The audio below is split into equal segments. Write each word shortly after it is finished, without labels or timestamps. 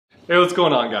Hey, what's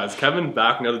going on, guys? Kevin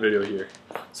back with another video here.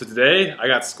 So today I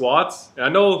got squats, and I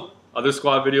know other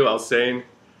squat video I was saying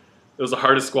it was the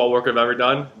hardest squat workout I've ever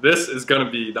done. This is gonna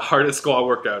be the hardest squat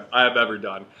workout I have ever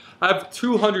done. I have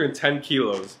 210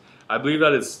 kilos. I believe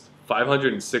that is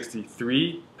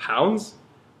 563 pounds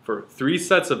for 3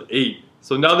 sets of 8.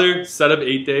 So another set of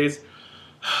 8 days.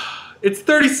 It's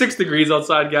 36 degrees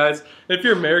outside, guys. If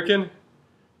you're American,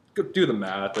 go do the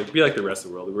math. Like, be like the rest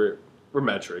of the world. We're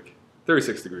metric.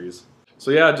 36 degrees. So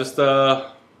yeah, just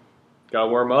gotta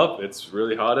warm up. It's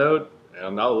really hot out, and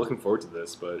I'm not looking forward to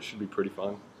this, but it should be pretty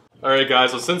fun. All right,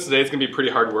 guys. So since today's gonna be a pretty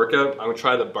hard workout, I'm gonna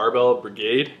try the Barbell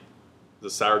Brigade,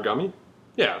 the sour gummy.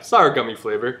 Yeah, sour gummy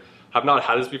flavor. Have not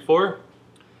had this before,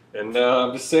 and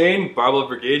I'm just saying, Barbell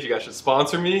Brigade, you guys should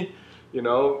sponsor me. You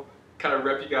know, kind of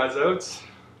rep you guys out.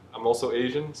 I'm also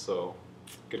Asian, so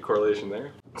good correlation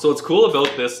there. So what's cool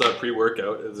about this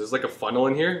pre-workout is there's like a funnel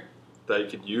in here that you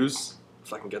could use.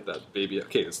 If I can get that baby.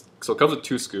 Okay, so it comes with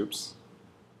 2 scoops.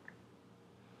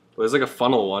 But there's like a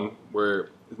funnel one where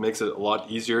it makes it a lot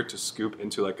easier to scoop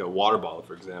into like a water bottle,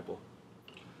 for example.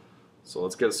 So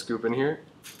let's get a scoop in here.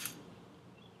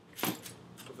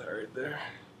 Put that right there.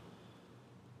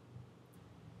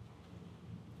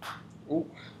 Ooh.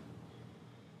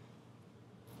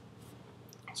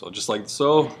 So just like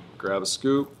so, grab a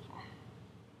scoop.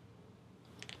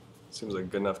 Seems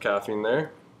like good enough caffeine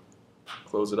there.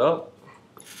 Close it up.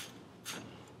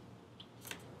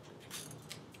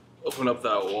 Open up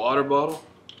that water bottle.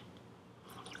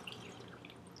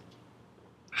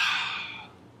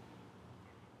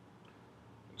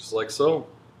 Just like so.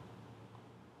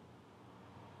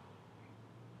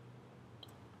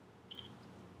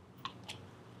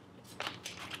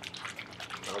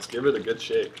 Now let's give it a good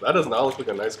shake. That does not look like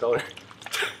a nice color.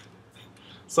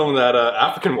 Some of that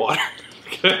African water.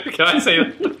 Can I say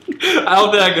that? I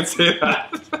don't think I can say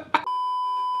that.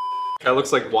 Kind of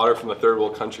looks like water from a third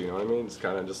world country, you know what I mean? It's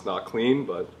kind of just not clean,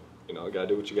 but you know, you gotta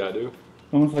do what you gotta do.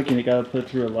 Almost like you gotta put it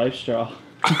through a life straw.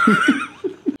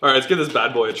 Alright, let's give this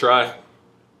bad boy a try.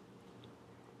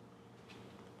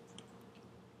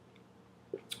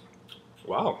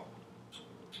 Wow.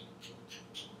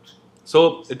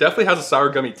 So it definitely has a sour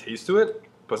gummy taste to it,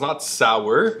 but it's not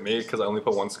sour, maybe because I only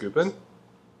put 1 scoop in.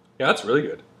 Yeah, that's really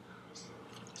good.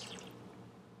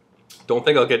 Don't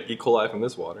think I'll get E. coli from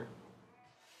this water.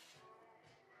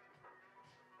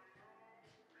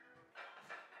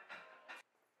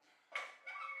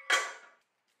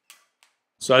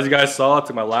 So as you guys saw, I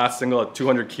took my last single at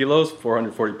 200 kilos,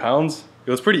 440 pounds.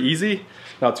 It was pretty easy,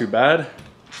 not too bad.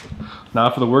 Now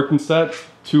for the working set,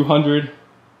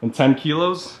 210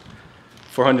 kilos,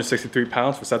 463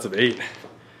 pounds for sets of 8.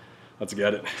 Let's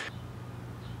get it.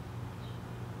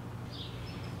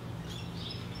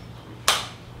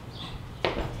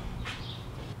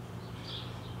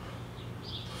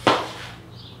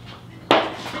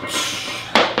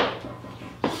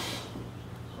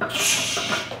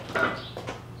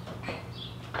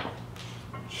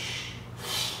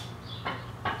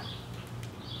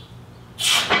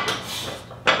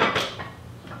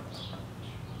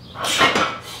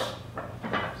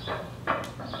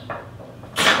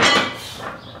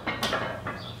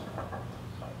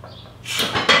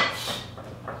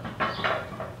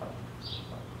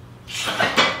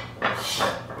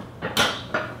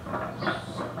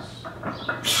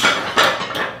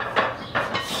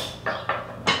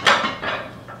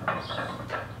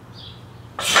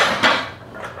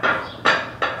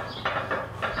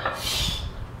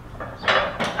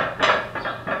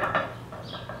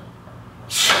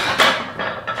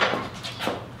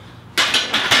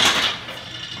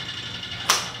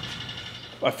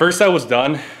 My first set was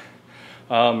done. It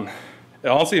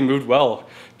honestly moved well.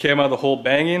 Came out of the hole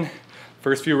banging.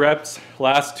 First few reps,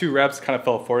 last 2 reps kind of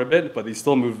fell forward a bit, but these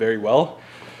still moved very well.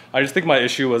 I just think my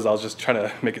issue was I was just trying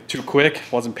to make it too quick.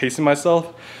 Wasn't pacing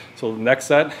myself. So the next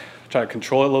set, try to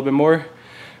control it a little bit more,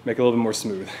 make it a little bit more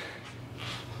smooth.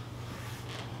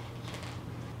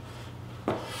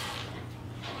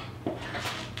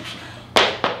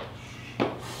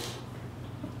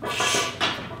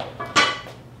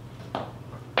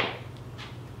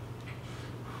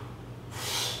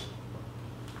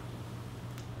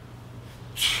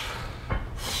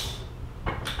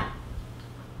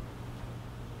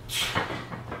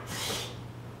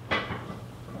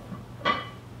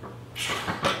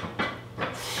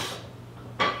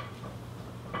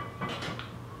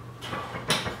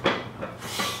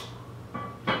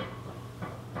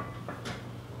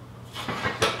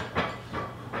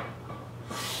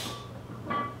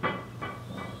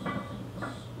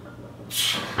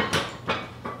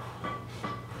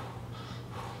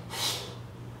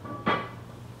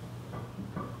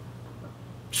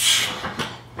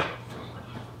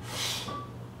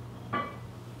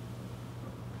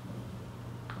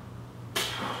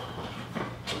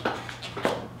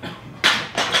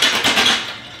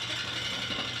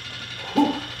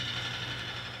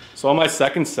 So on my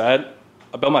second set,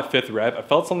 about my 5th rep, I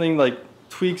felt something like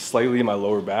tweak slightly in my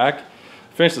lower back.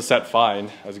 I finished the set fine,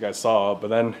 as you guys saw,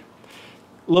 but then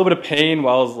a little bit of pain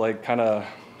while I was like kind of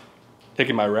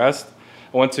taking my rest.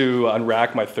 I went to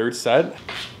unrack my 3rd set.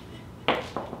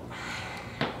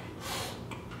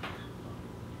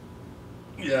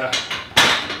 Yeah,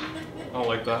 I don't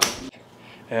like that.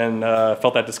 And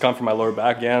felt that discomfort in my lower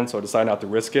back again, so I decided not to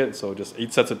risk it. So just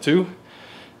 8 sets of 2.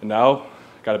 And now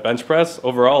got a bench press.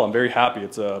 Overall, I'm very happy.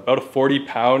 It's about a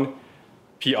 40-pound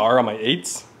PR on my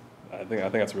 8s. I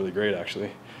think that's really great, actually.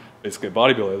 Basically a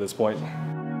bodybuilder at this point.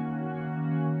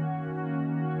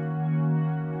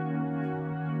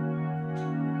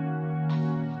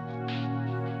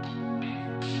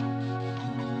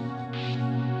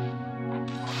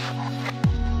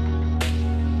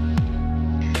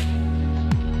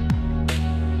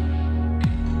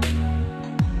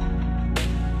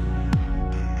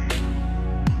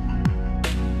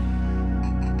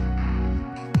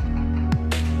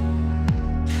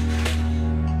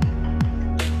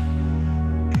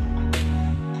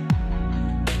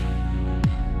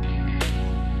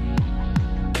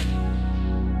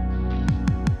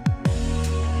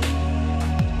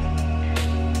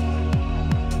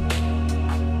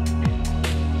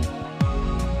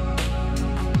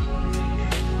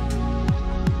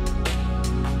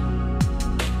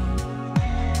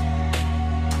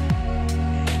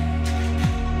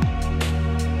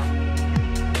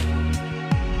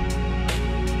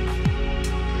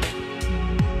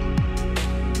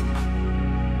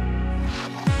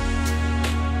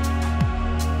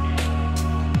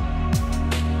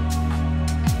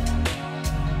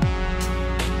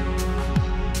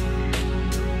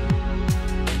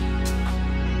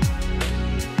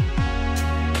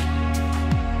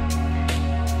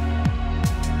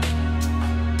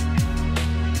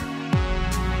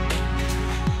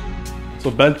 So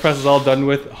bench press is all done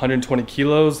with 120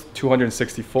 kilos,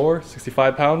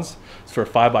 65 pounds. It's for a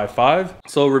 5x5.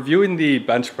 So reviewing the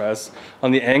bench press, on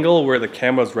the angle where the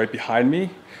camera is right behind me,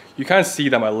 you kind of see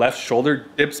that my left shoulder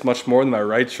dips much more than my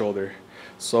right shoulder.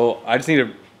 So I just need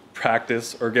to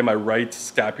practice or get my right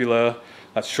scapula,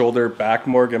 that shoulder back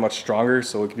more, get much stronger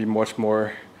so it can be much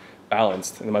more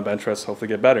balanced, and then my bench press hopefully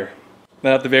get better.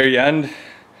 Then at the very end,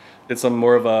 did some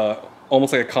more of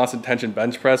almost like a constant tension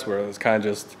bench press where it was kind of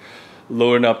just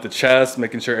loading up the chest,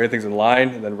 making sure everything's in line,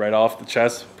 and then right off the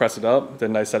chest, press it up.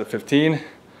 Then I set at 15.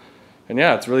 And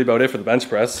yeah, it's really about it for the bench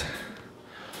press.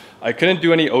 I couldn't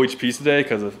do any OHPs today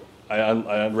because I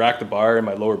unracked the bar and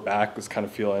my lower back was kind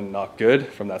of feeling not good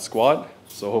from that squat.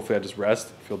 So hopefully I just rest,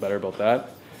 feel better about that.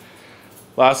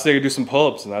 Last day I could do some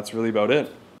pull-ups, and that's really about it.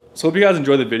 So hope you guys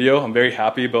enjoyed the video. I'm very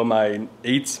happy about my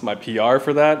 8s, my PR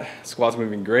for that. Squat's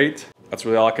moving great. That's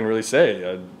really all I can really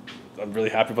say. I'm really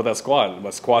happy about that squat. My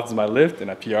squat is my lift,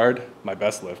 and I PR'd my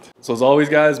best lift. So as always,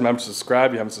 guys, remember to subscribe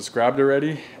if you haven't subscribed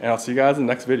already, and I'll see you guys in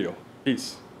the next video.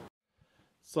 Peace.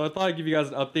 So I thought I'd give you guys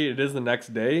an update. It is the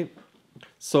next day.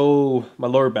 So my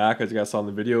lower back, as you guys saw in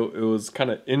the video, it was kind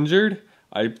of injured.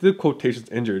 I did quotations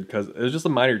injured because it was just a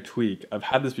minor tweak. I've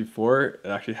had this before. It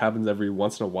actually happens every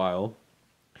once in a while.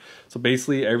 So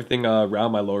basically everything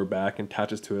around my lower back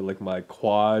attaches to it, like my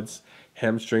quads,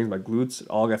 hamstrings, my glutes,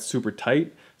 all got super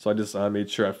tight. So I just made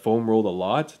sure I foam rolled a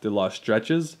lot, did a lot of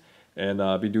stretches, and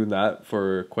I've been doing that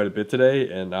for quite a bit today.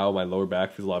 And now my lower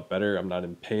back feels a lot better. I'm not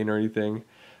in pain or anything.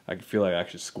 I can feel like I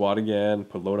actually squat again,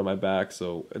 put load on my back.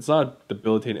 So it's not a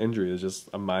debilitating injury, it's just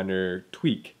a minor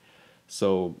tweak.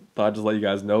 So thought I'd just let you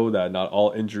guys know that not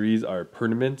all injuries are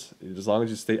permanent. As long as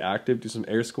you stay active, do some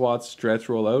air squats, stretch,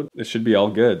 roll out, it should be all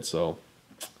good. So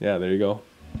yeah, there you go.